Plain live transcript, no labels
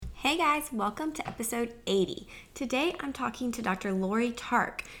Hey guys, welcome to episode 80. Today I'm talking to Dr. Lori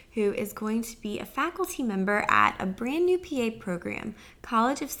Tarke, who is going to be a faculty member at a brand new PA program,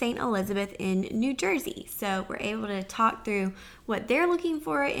 College of St. Elizabeth in New Jersey. So we're able to talk through what they're looking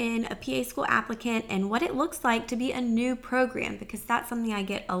for in a PA school applicant and what it looks like to be a new program, because that's something I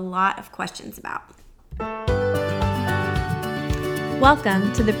get a lot of questions about.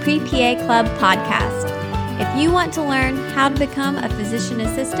 Welcome to the Pre-PA Club podcast. If you want to learn how to become a physician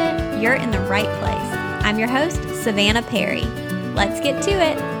assistant, you're in the right place. I'm your host, Savannah Perry. Let's get to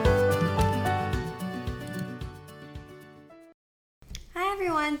it. Hi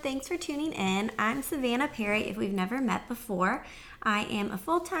everyone, thanks for tuning in. I'm Savannah Perry if we've never met before. I am a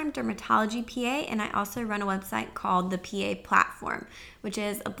full-time dermatology PA, and I also run a website called the PA Platform, which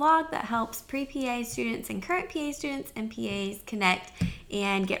is a blog that helps pre-PA students and current PA students and PAs connect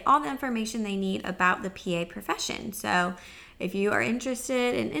and get all the information they need about the PA profession. So if you are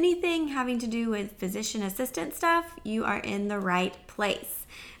interested in anything having to do with physician assistant stuff, you are in the right place.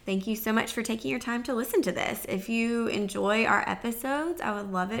 Thank you so much for taking your time to listen to this. If you enjoy our episodes, I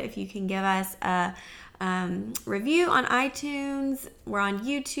would love it if you can give us a review on iTunes. We're on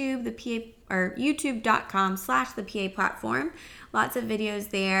YouTube, youtube.com/the PA platform. Lots of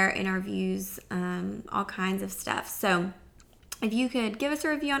videos there, interviews, all kinds of stuff. So if you could give us a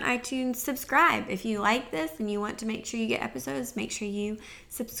review on iTunes, subscribe. If you like this and you want to make sure you get episodes, make sure you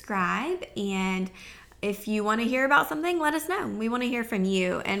subscribe. And if you want to hear about something, let us know. We want to hear from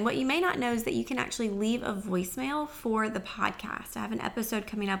you. And what you may not know is that you can actually leave a voicemail for the podcast. I have an episode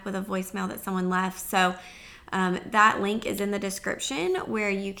coming up with a voicemail that someone left. So that link is in the description where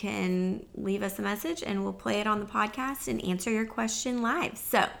you can leave us a message and we'll play it on the podcast and answer your question live.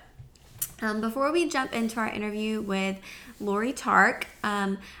 So before we jump into our interview with Lori Tarke,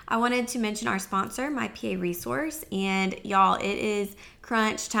 I wanted to mention our sponsor, My PA Resource. And y'all, it is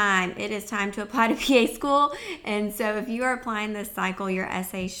crunch time. It is time to apply to PA school. And so if you are applying this cycle, your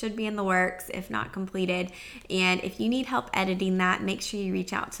essay should be in the works, if not completed. And if you need help editing that, make sure you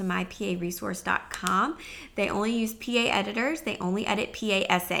reach out to myparesource.com. They only use PA editors. They only edit PA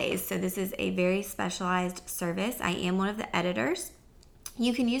essays. So this is a very specialized service. I am one of the editors.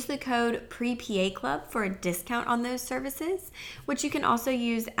 You can use the code PREPA Club for a discount on those services, which you can also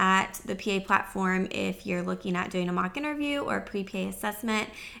use at the PA platform if you're looking at doing a mock interview or a pre-PA assessment.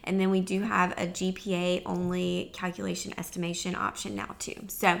 And then we do have a GPA only calculation estimation option now too.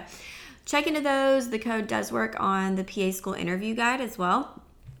 So check into those. The code does work on the PA school interview guide as well.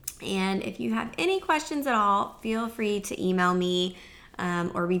 And if you have any questions at all, feel free to email me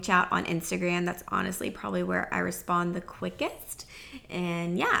or reach out on Instagram. That's honestly probably where I respond the quickest.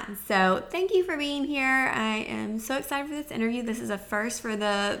 And yeah, so thank you for being here. I am so excited for this interview. This is a first for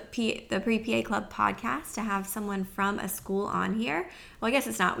the Pre-PA Club podcast to have someone from a school on here. Well, I guess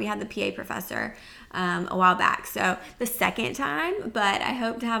it's not. We had the PA professor a while back, so the second time, but I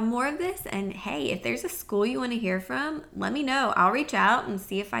hope to have more of this. And hey, if there's a school you want to hear from, let me know. I'll reach out and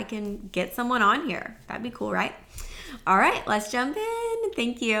see if I can get someone on here. That'd be cool, right? All right, let's jump in.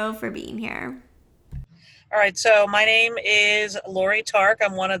 Thank you for being here. All right, so my name is Lori Tarke.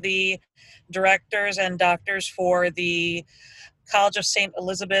 I'm one of the directors and doctors for the College of St.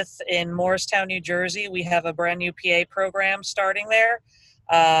 Elizabeth in Morristown, New Jersey. We have a brand new PA program starting there.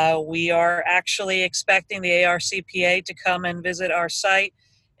 We are actually expecting the ARCPA to come and visit our site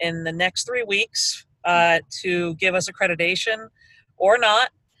in the next 3 weeks to give us accreditation or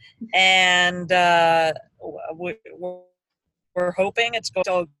not. And we're hoping it's going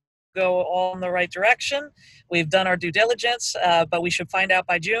to go all in the right direction. We've done our due diligence, but we should find out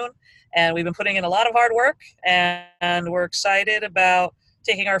by June. And we've been putting in a lot of hard work, and we're excited about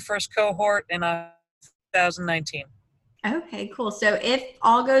taking our first cohort in 2019. Okay, cool. So if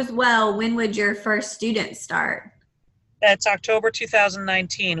all goes well, when would your first student start? That's October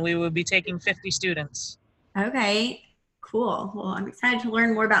 2019. We will be taking 50 students. Okay, cool. Well, I'm excited to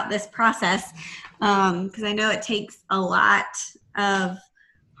learn more about this process because I know it takes a lot of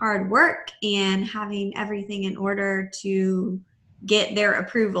hard work and having everything in order to get their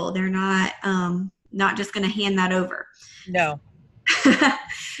approval. They're not just going to hand that over. No. So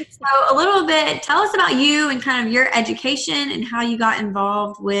a little bit, tell us about you and kind of your education and how you got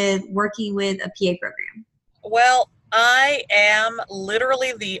involved with working with a PA program. Well, I am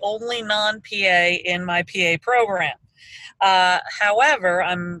literally the only non-PA in my PA program. However,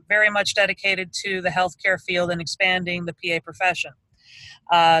 I'm very much dedicated to the healthcare field and expanding the PA profession.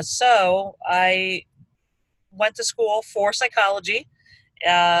 So I went to school for psychology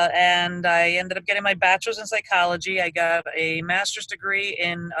And I ended up getting my bachelor's in psychology. I got a master's degree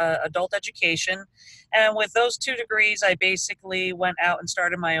in adult education. And with those 2 degrees, I basically went out and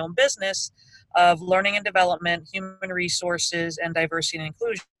started my own business of learning and development, human resources, and diversity and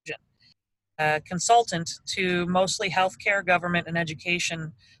inclusion. Consultant to mostly healthcare, government, and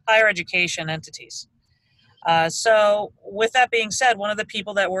education, higher education entities. So, with that being said, one of the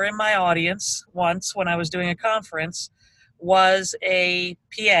people that were in my audience once when I was doing a conference was a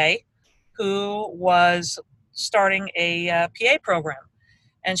PA who was starting a PA program.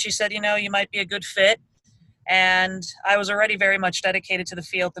 And she said, you might be a good fit. And I was already very much dedicated to the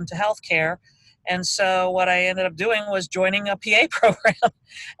field and to healthcare. And so what I ended up doing was joining a PA program,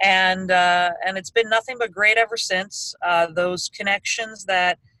 and it's been nothing but great ever since. Those connections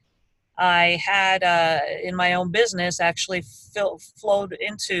that I had in my own business actually flowed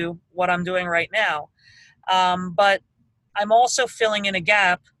into what I'm doing right now. But I'm also filling in a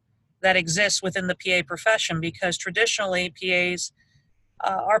gap that exists within the PA profession, because traditionally PAs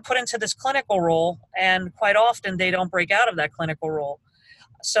are put into this clinical role, and quite often they don't break out of that clinical role.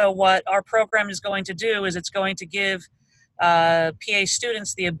 So what our program is going to do is it's going to give PA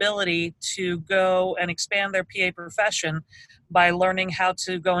students the ability to go and expand their PA profession by learning how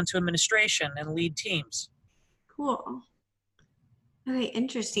to go into administration and lead teams. Cool. Okay,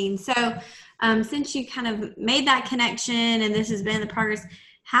 interesting. So, since you kind of made that connection and this has been the progress,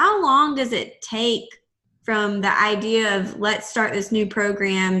 how long does it take from the idea of let's start this new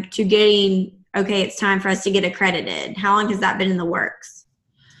program to getting, okay, it's time for us to get accredited? How long has that been in the works?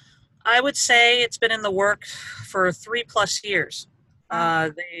 I would say it's been in the work for 3+ years.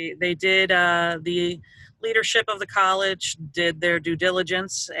 They did, the leadership of the college did their due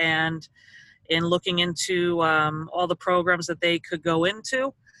diligence and in looking into all the programs that they could go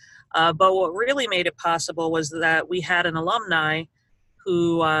into. But what really made it possible was that we had an alumni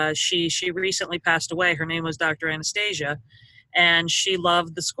who she recently passed away. Her name was Dr. Anastasia, and she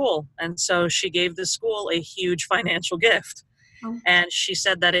loved the school. And so she gave the school a huge financial gift. And she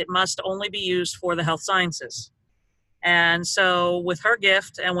said that it must only be used for the health sciences. And so with her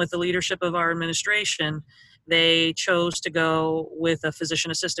gift and with the leadership of our administration, they chose to go with a physician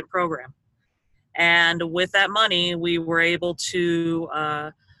assistant program. And with that money, we were able to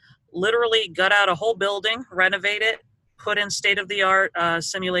literally gut out a whole building, renovate it, put in state-of-the-art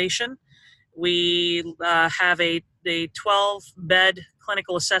simulation. We have a 12-bed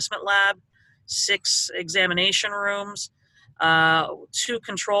clinical assessment lab, 6 examination rooms, 2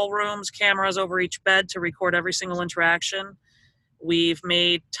 control rooms, cameras over each bed to record every single interaction. We've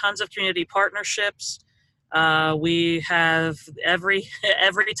made tons of community partnerships. We have every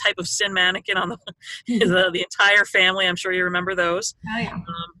type of sin mannequin on the entire family. I'm sure you remember those. Oh, yeah.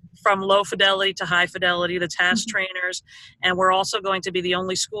 From low fidelity to high fidelity, the task trainers. And we're also going to be the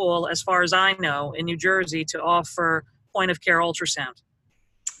only school, as far as I know, in New Jersey to offer point of care ultrasound.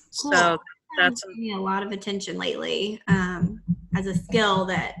 Cool. So that's getting a lot of attention lately as a skill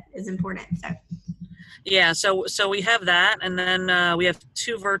that is important. So yeah, so we have that, and then we have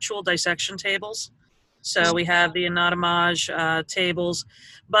 2 virtual dissection tables. So we have the anatomage tables,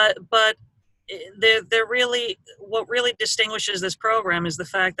 but they're really, what really distinguishes this program is the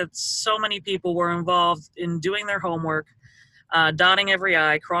fact that so many people were involved in doing their homework, dotting every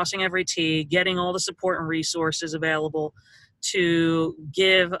I, crossing every T, getting all the support and resources available to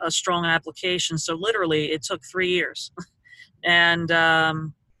give a strong application. So literally, it took 3 years, and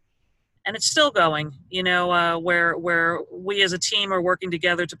it's still going. Where we as a team are working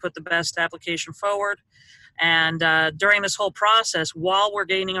together to put the best application forward. And during this whole process, while we're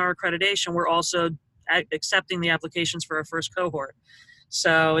gaining our accreditation, we're also accepting the applications for our first cohort.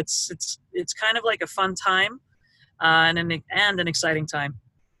 So it's kind of like a fun time and an exciting time.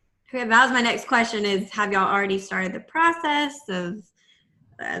 Okay, that was my next question is, have y'all already started the process of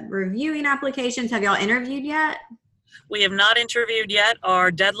reviewing applications? Have y'all interviewed yet? We have not interviewed yet.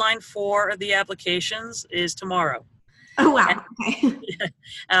 Our deadline for the applications is tomorrow. Oh, wow. Okay.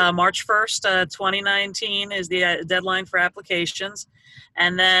 March 1st, 2019 is the deadline for applications.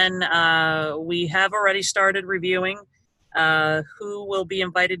 And then we have already started reviewing who will be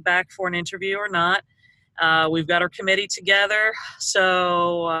invited back for an interview or not. We've got our committee together.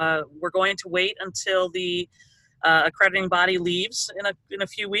 So we're going to wait until the accrediting body leaves in a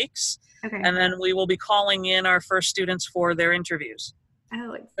few weeks. Okay. And then we will be calling in our first students for their interviews.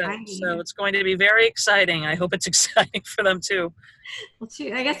 Oh, exciting. So it's going to be very exciting. I hope it's exciting for them too. Well,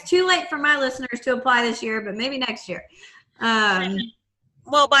 I guess too late for my listeners to apply this year, but maybe next year.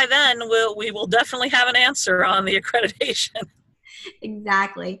 Well, by then we will definitely have an answer on the accreditation.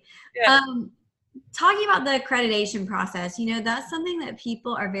 Exactly. Yeah. talking about the accreditation process, that's something that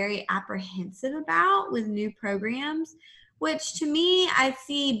people are very apprehensive about with new programs, which to me, I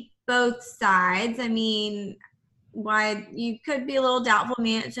see both sides. I mean, why you could be a little doubtful. I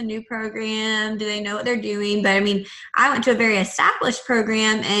mean, it's a new program. Do they know what they're doing? But I mean, I went to a very established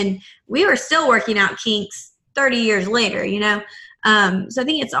program and we were still working out kinks 30 years later. So I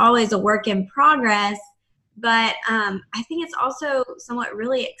think it's always a work in progress. But I think it's also somewhat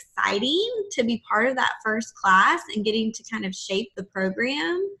really exciting to be part of that first class and getting to kind of shape the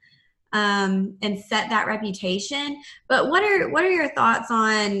program and set that reputation. But what are your thoughts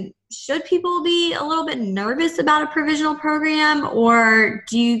on, should people be a little bit nervous about a provisional program, or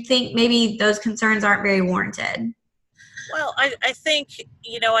do you think maybe those concerns aren't very warranted? Well, I think,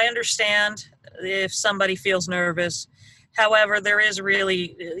 I understand if somebody feels nervous. However, there is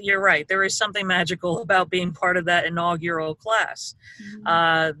really, you're right, there is something magical about being part of that inaugural class.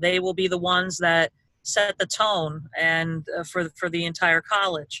 They will be the ones that set the tone and for the entire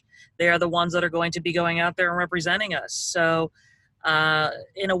college. They are the ones that are going to be going out there and representing us. So,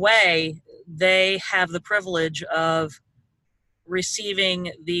 in a way, they have the privilege of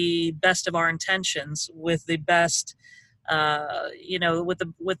receiving the best of our intentions with the best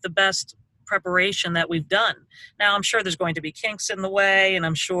with the best preparation that we've done. Now, I'm sure there's going to be kinks in the way, and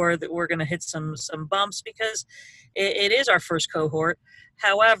I'm sure that we're going to hit some bumps because it is our first cohort.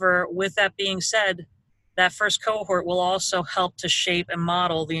 However, with that being said, that first cohort will also help to shape and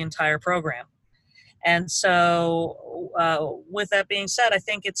model the entire program. And so, with that being said, I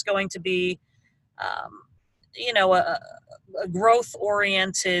think it's going to be, um, a growth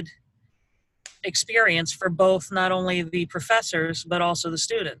oriented experience for both not only the professors but also the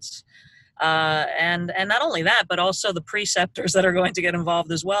students, and not only that but also the preceptors that are going to get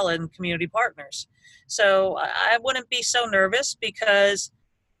involved as well, and community partners. So I wouldn't be so nervous because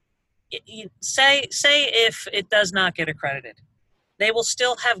say if it does not get accredited, they will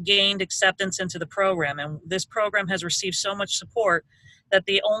still have gained acceptance into the program, and this program has received so much support that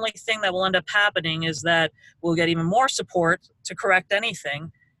the only thing that will end up happening is that we'll get even more support to correct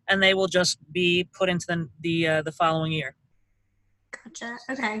anything, and they will just be put into the following year. Gotcha.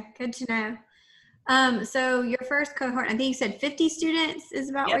 Okay, good to know. So your first cohort, I think you said 50 students is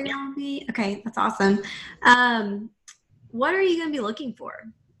about Yep. where you're going to be. Okay, that's awesome. Um, what are you going to be looking for?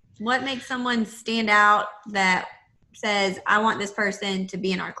 What makes someone stand out that says, I want this person to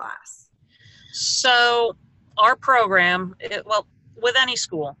be in our class? So our program, well, with any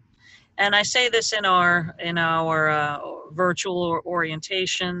school, and I say this in our virtual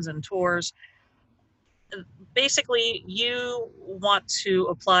orientations and tours. Basically, you want to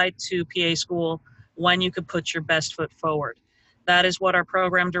apply to PA school when you could put your best foot forward. That is what our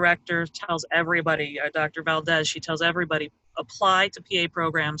program director tells everybody. Dr. Valdez, she tells everybody, apply to PA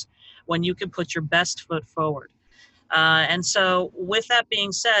programs when you can put your best foot forward. And so, with that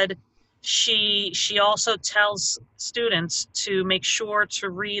being said, she also tells students to make sure to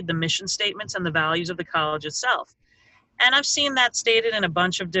read the mission statements and the values of the college itself. And I've seen that stated in a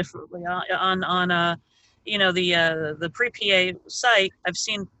bunch of different on the pre-PA site. I've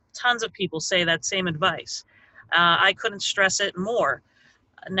seen tons of people say that same advice. I couldn't stress it more.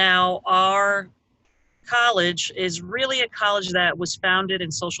 Now, our college is really a college that was founded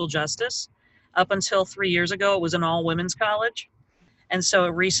in social justice. Up until 3 years ago, it was an all-women's college, and so it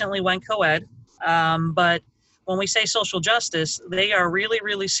recently went co-ed. But when we say social justice, they are really,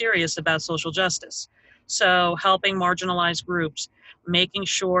 really serious about social justice. So helping marginalized groups, making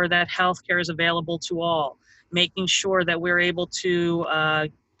sure that healthcare is available to all, making sure that we're able to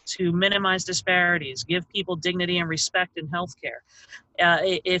minimize disparities, give people dignity and respect in healthcare.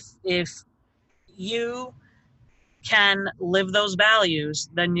 If you can live those values,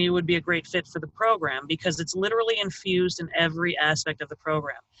 then you would be a great fit for the program, because it's literally infused in every aspect of the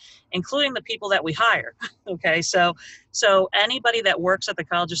program, including the people that we hire. Okay, so anybody that works at the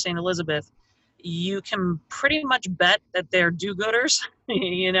College of St. Elizabeth, you can pretty much bet that they're do-gooders,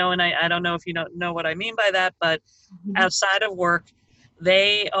 and I don't know if you know what I mean by that, but outside of work,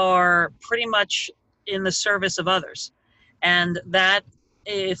 they are pretty much in the service of others. And that,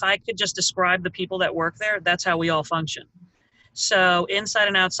 if I could just describe the people that work there, that's how we all function. So inside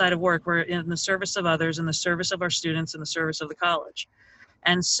and outside of work, we're in the service of others, in the service of our students, in the service of the college.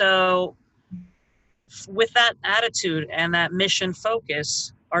 And so with that attitude and that mission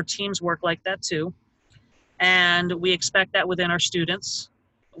focus, our teams work like that too. And we expect that within our students.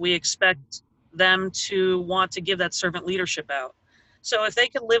 We expect them to want to give that servant leadership out. So if they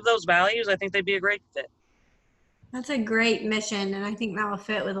could live those values, I think they'd be a great fit. That's a great mission, and I think that will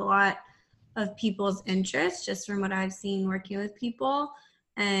fit with a lot of people's interests, just from what I've seen working with people.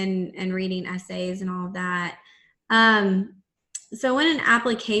 and reading essays and all of that. Um, so when an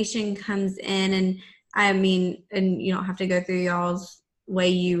application comes in, and I mean, and you don't have to go through y'all's way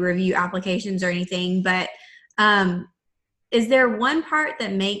you review applications or anything, but um, is there one part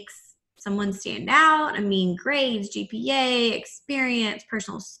that makes someone stand out? I mean, grades, GPA, experience,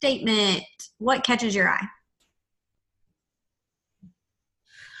 personal statement. What catches your eye?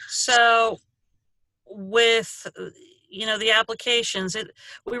 So with the applications,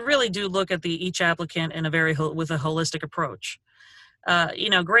 we really do look at each applicant in a with a holistic approach.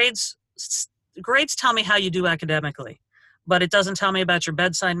 Grades tell me how you do academically, but it doesn't tell me about your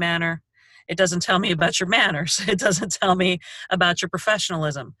bedside manner. It doesn't tell me about your manners. It doesn't tell me about your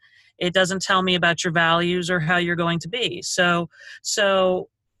professionalism. It doesn't tell me about your values or how you're going to be. So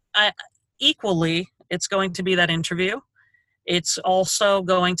I, equally, it's going to be that interview. It's also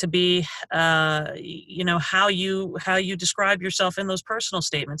going to be, how you describe yourself in those personal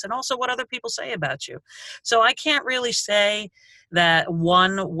statements, and also what other people say about you. So I can't really say that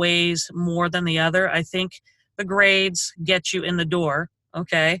one weighs more than the other. I think the grades get you in the door.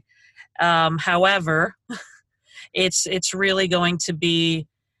 Okay. However, it's really going to be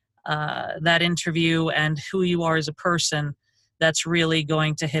that interview and who you are as a person that's really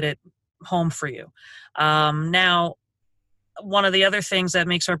going to hit it home for you. Now, one of the other things that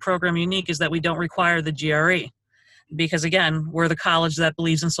makes our program unique is that we don't require the GRE, because again, we're the college that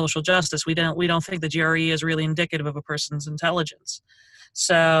believes in social justice. We don't think the GRE is really indicative of a person's intelligence.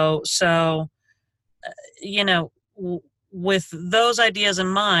 So with those ideas in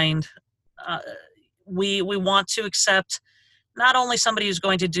mind, uh, we want to accept not only somebody who's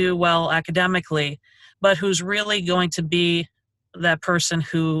going to do well academically, but who's really going to be that person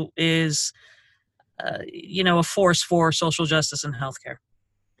who is a force for social justice and healthcare.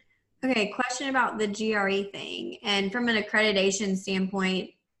 Okay, question about the GRE thing. And from an accreditation standpoint,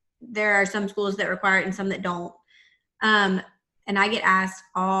 there are some schools that require it and some that don't. And I get asked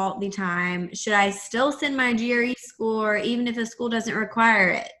all the time, should I still send my GRE score even if the school doesn't require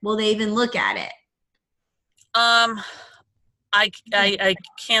it? Will they even look at it? I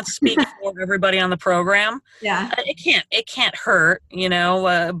can't speak for everybody on the program. Yeah. It can't hurt,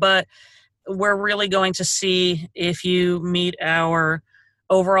 but we're really going to see if you meet our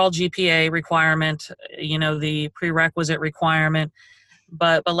overall GPA requirement, the prerequisite requirement.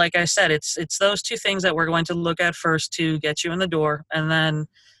 But like I said, it's those two things that we're going to look at first to get you in the door, and then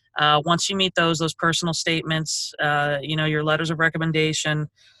once you meet those personal statements, your letters of recommendation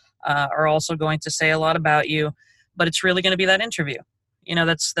are also going to say a lot about you. But it's really going to be that interview,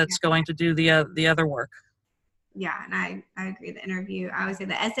 that's going to do the other work. Yeah, and I agree. The interview, I always say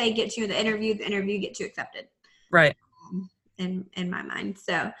the essay gets you the interview gets you accepted. Right. In my mind.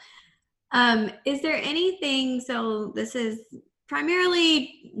 So, is there anything? So this is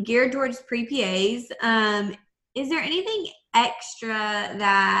primarily geared towards pre-PAs. Is there anything extra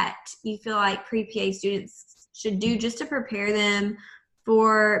that you feel like pre-PA students should do just to prepare them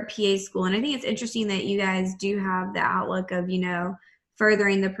for PA school? And I think it's interesting that you guys do have the outlook of,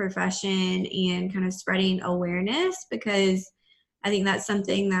 furthering the profession and kind of spreading awareness, because I think that's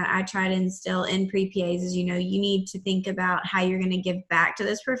something that I try to instill in pre-PAs is, you need to think about how you're going to give back to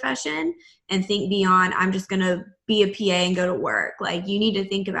this profession and think beyond, I'm just going to be a PA and go to work. Like, you need to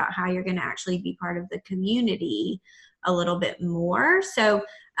think about how you're going to actually be part of the community a little bit more. So,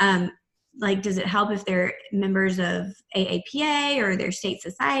 does it help if they're members of AAPA or their state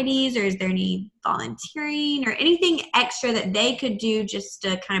societies, or is there any volunteering or anything extra that they could do just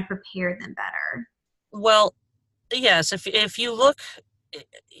to kind of prepare them better? Well, yes, if you look,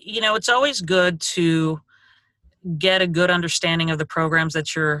 it's always good to get a good understanding of the programs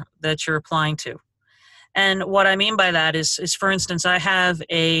that you're applying to. And what I mean by that is for instance, I have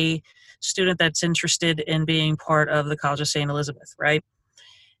a student that's interested in being part of the College of St. Elizabeth, right?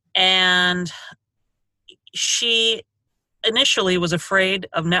 And she initially was afraid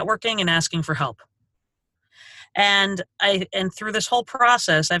of networking and asking for help. And through this whole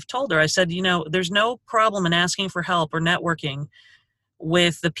process, I've told her, I said, there's no problem in asking for help or networking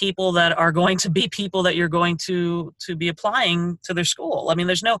with the people that are going to be people that you're going to be applying to their school. I mean,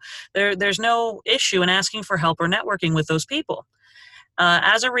 there's no issue in asking for help or networking with those people.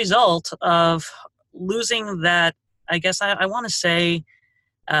 As a result of losing that, I guess I want to say,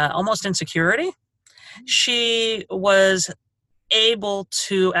 almost insecurity, she was able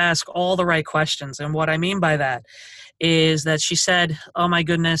to ask all the right questions. And what I mean by that is that she said, oh my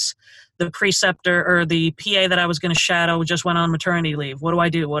goodness, the preceptor or the PA that I was going to shadow just went on maternity leave. What do I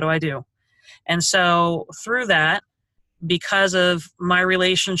do? What do I do? And so through that, because of my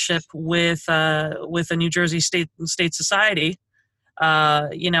relationship with a New Jersey state society,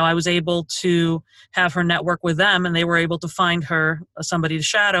 I was able to have her network with them, and they were able to find her somebody to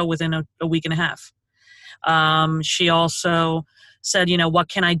shadow within a week and a half. She also said, what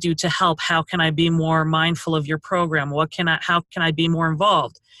can I do to help? How can I be more mindful of your program? How can I be more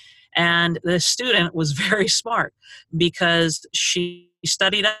involved? And the student was very smart because she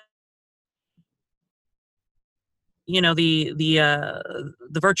studied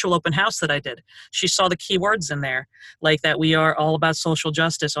the virtual open house that I did. She saw the keywords in there, like that we are all about social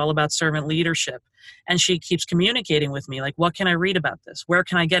justice, all about servant leadership. And she keeps communicating with me, like, what can I read about this? Where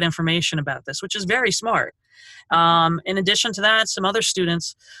can I get information about this? Which is very smart. In addition to that, some other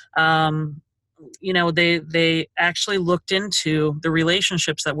students, they actually looked into the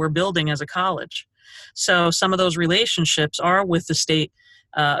relationships that we're building as a college. So some of those relationships are with the state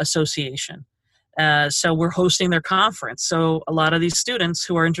association. So we're hosting their conference. So a lot of these students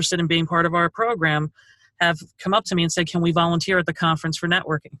who are interested in being part of our program have come up to me and said, can we volunteer at the conference for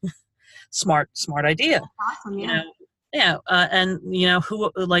networking? Smart idea. Awesome. You Yeah. know, yeah. And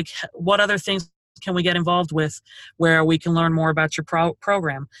what other things can we get involved with where we can learn more about your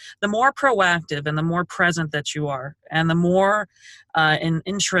program? The more proactive and the more present that you are, and the more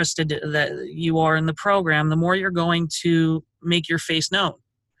interested that you are in the program, the more you're going to make your face known.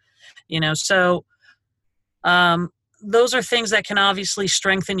 So those are things that can obviously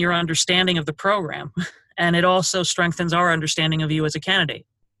strengthen your understanding of the program, and it also strengthens our understanding of you as a candidate.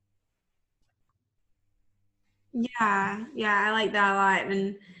 Yeah, I like that a lot.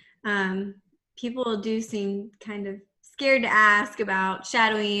 And people do seem kind of scared to ask about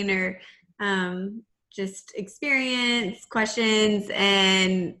shadowing or just experience questions.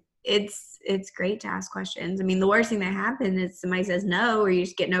 And it's great to ask questions. I mean, the worst thing that happens is somebody says no, or you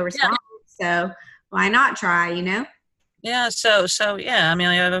just get no Yeah. response. So why not try? Yeah, so yeah. I mean,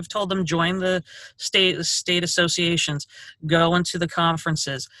 I've told them join the state associations, go into the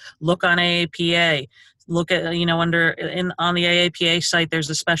conferences, look on AAPA, look at on the AAPA site. There's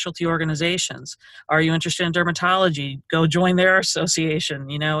the specialty organizations. Are you interested in dermatology? Go join their association.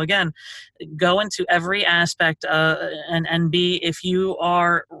 Again, go into every aspect and be, if you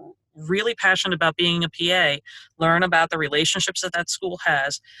are really passionate about being a PA, learn about the relationships that school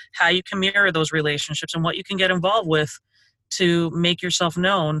has, how you can mirror those relationships, and what you can get involved with to make yourself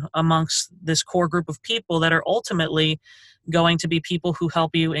known amongst this core group of people that are ultimately going to be people who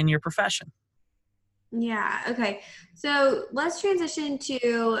help you in your profession. Yeah. Okay. So let's transition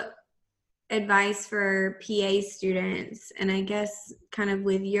to advice for PA students. And I guess kind of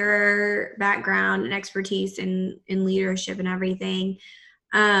with your background and expertise in leadership and everything,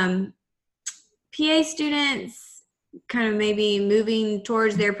 PA students kind of maybe moving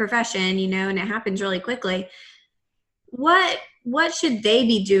towards their profession, and it happens really quickly. What should they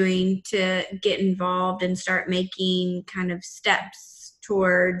be doing to get involved and start making kind of steps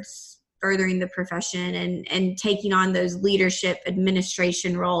towards furthering the profession and taking on those leadership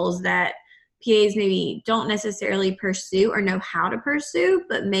administration roles that PAs maybe don't necessarily pursue or know how to pursue,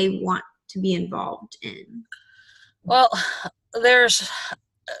 but may want to be involved in? Well,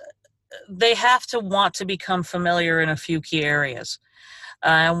 they have to want to become familiar in a few key areas.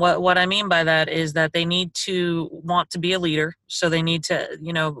 And what I mean by that is that they need to want to be a leader. So they need to,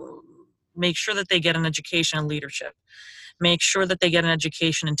 make sure that they get an education in leadership. Make sure that they get an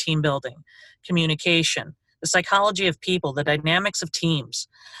education in team building, communication, the psychology of people, the dynamics of teams.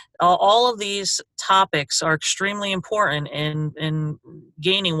 All of these topics are extremely important in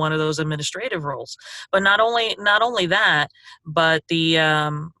gaining one of those administrative roles. But not only that, but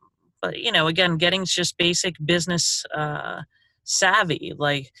again, getting just basic business savvy,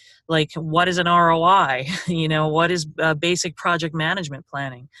 like what is an ROI? What is basic project management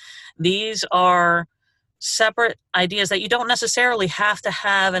planning? These are separate ideas that you don't necessarily have to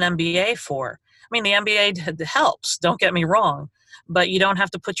have an MBA for. I mean, the MBA helps, don't get me wrong, but you don't have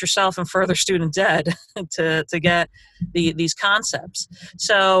to put yourself in further student debt to get these concepts.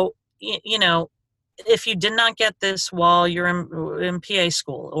 So, if you did not get this while you're in PA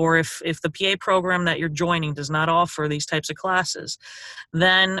school, or if the PA program that you're joining does not offer these types of classes,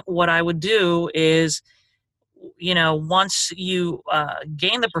 then what I would do is, once you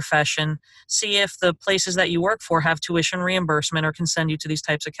gain the profession, see if the places that you work for have tuition reimbursement or can send you to these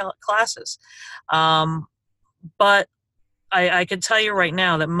types of classes. But I can tell you right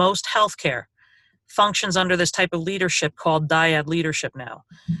now that most healthcare functions under this type of leadership called dyad leadership now.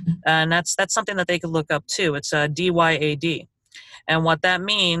 And that's something that they could look up too. It's a DYAD. And what that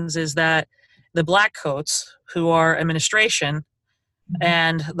means is that the black coats, who are administration,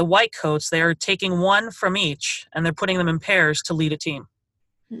 and the white coats, they're taking one from each and they're putting them in pairs to lead a team.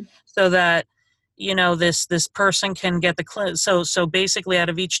 So that, this person can get so basically out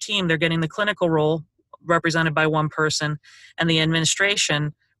of each team they're getting the clinical role represented by one person and the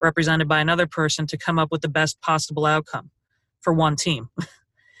administration represented by another person to come up with the best possible outcome for one team.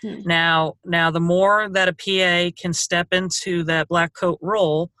 Hmm. Now the more that a PA can step into that black coat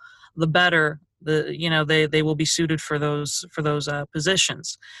role, the better they will be suited for those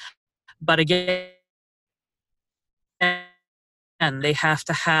positions. But again, and they have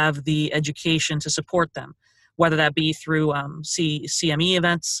to have the education to support them, whether that be through CME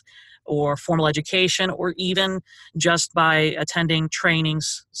events or formal education, or even just by attending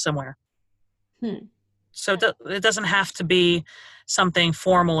trainings somewhere. Hmm. So it doesn't have to be something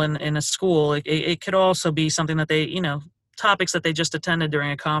formal in a school. It could also be something that they, topics that they just attended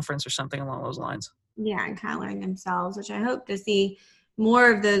during a conference or something along those lines. Yeah, and kind of learn themselves, which I hope to see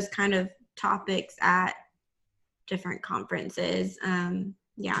more of those kind of topics at different conferences.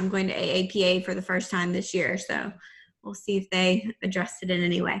 Yeah, I'm going to AAPA for the first time this year, so we'll see if they address it in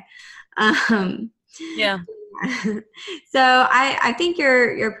any way. Yeah. So I think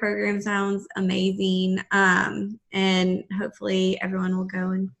your program sounds amazing, and hopefully everyone will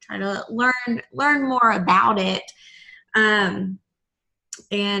go and try to learn more about it. And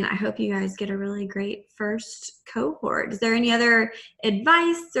I hope you guys get a really great first cohort. Is there any other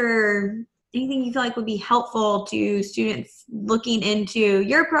advice or anything you feel like would be helpful to students looking into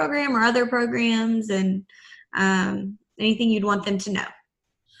your program or other programs, and anything you'd want them to know?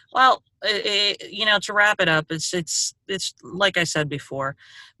 Well, to wrap it up, it's like I said before,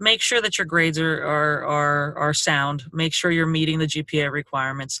 make sure that your grades are sound. Make sure you're meeting the GPA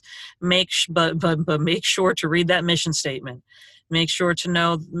requirements. But make sure to read that mission statement. Make sure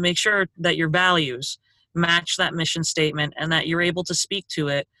that your values match that mission statement, and that you're able to speak to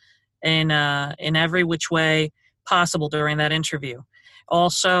it in every which way possible during that interview.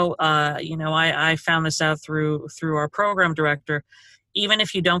 Also, I found this out through our program director. Even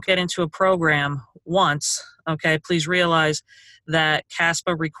if you don't get into a program once, okay, please realize that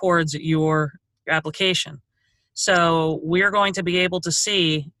CASPA records your application. So we're going to be able to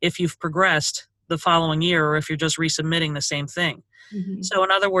see if you've progressed the following year or if you're just resubmitting the same thing. Mm-hmm. So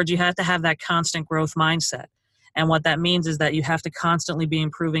in other words, you have to have that constant growth mindset. And what that means is that you have to constantly be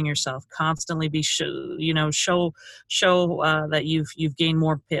improving yourself, constantly be show that you've gained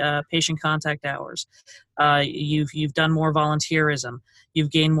more patient contact hours, you've done more volunteerism, you've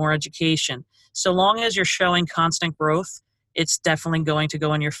gained more education. So long as you're showing constant growth, it's definitely going to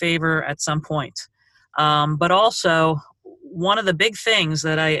go in your favor at some point. But also, one of the big things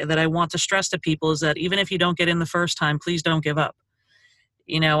that I want to stress to people is that even if you don't get in the first time, please don't give up.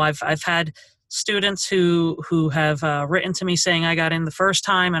 I've had students who have written to me saying I got in the first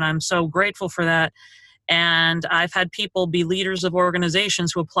time, and I'm so grateful for that. And I've had people be leaders of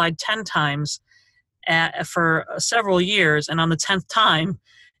organizations who applied 10 times for several years, and on the 10th time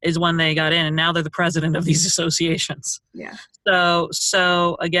is when they got in, and now they're the president of these associations. Yeah.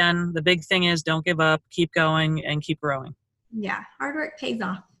 So again, the big thing is don't give up, keep going, and keep growing. Yeah, hard work pays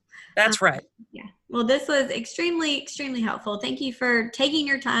off. That's right. Yeah. Well, this was extremely, extremely helpful. Thank you for taking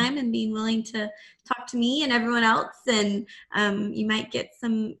your time and being willing to talk to me and everyone else. And you might get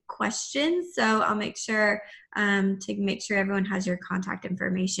some questions, so I'll make sure to make sure everyone has your contact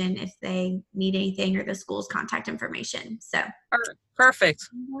information if they need anything, or the school's contact information. So perfect.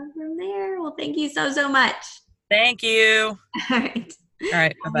 From there. Well, thank you so much. Thank you. All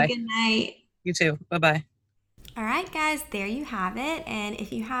right. Bye-bye. Good night. You too. Bye-bye. All right, guys, there you have it. And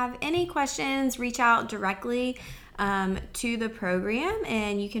if you have any questions, reach out directly to the program,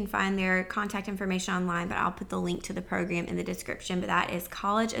 and you can find their contact information online, but I'll put the link to the program in the description. But that is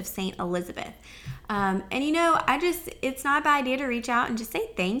College of St. Elizabeth. And it's not a bad idea to reach out and just say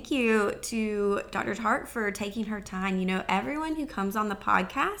thank you to Dr. Tarke for taking her time. Everyone who comes on the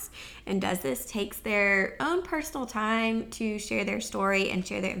podcast and does this takes their own personal time to share their story and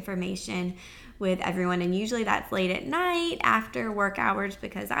share their information with everyone, and usually that's late at night after work hours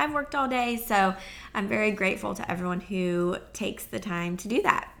because I've worked all day. So I'm very grateful to everyone who takes the time to do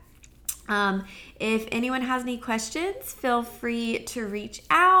that. If anyone has any questions, feel free to reach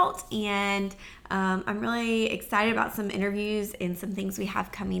out, and I'm really excited about some interviews and some things we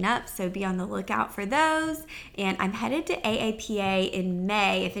have coming up, so be on the lookout for those. And I'm headed to AAPA in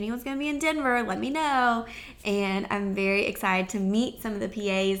May. If anyone's going to be in Denver, let me know. And I'm very excited to meet some of the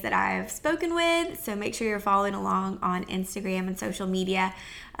PAs that I've spoken with, so make sure you're following along on Instagram and social media.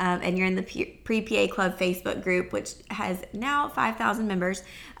 And you're in the Pre-PA Club Facebook group, which has now 5,000 members,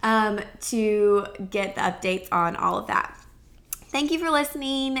 to get the updates on all of that. Thank you for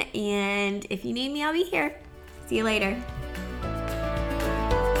listening, and if you need me, I'll be here. See you later.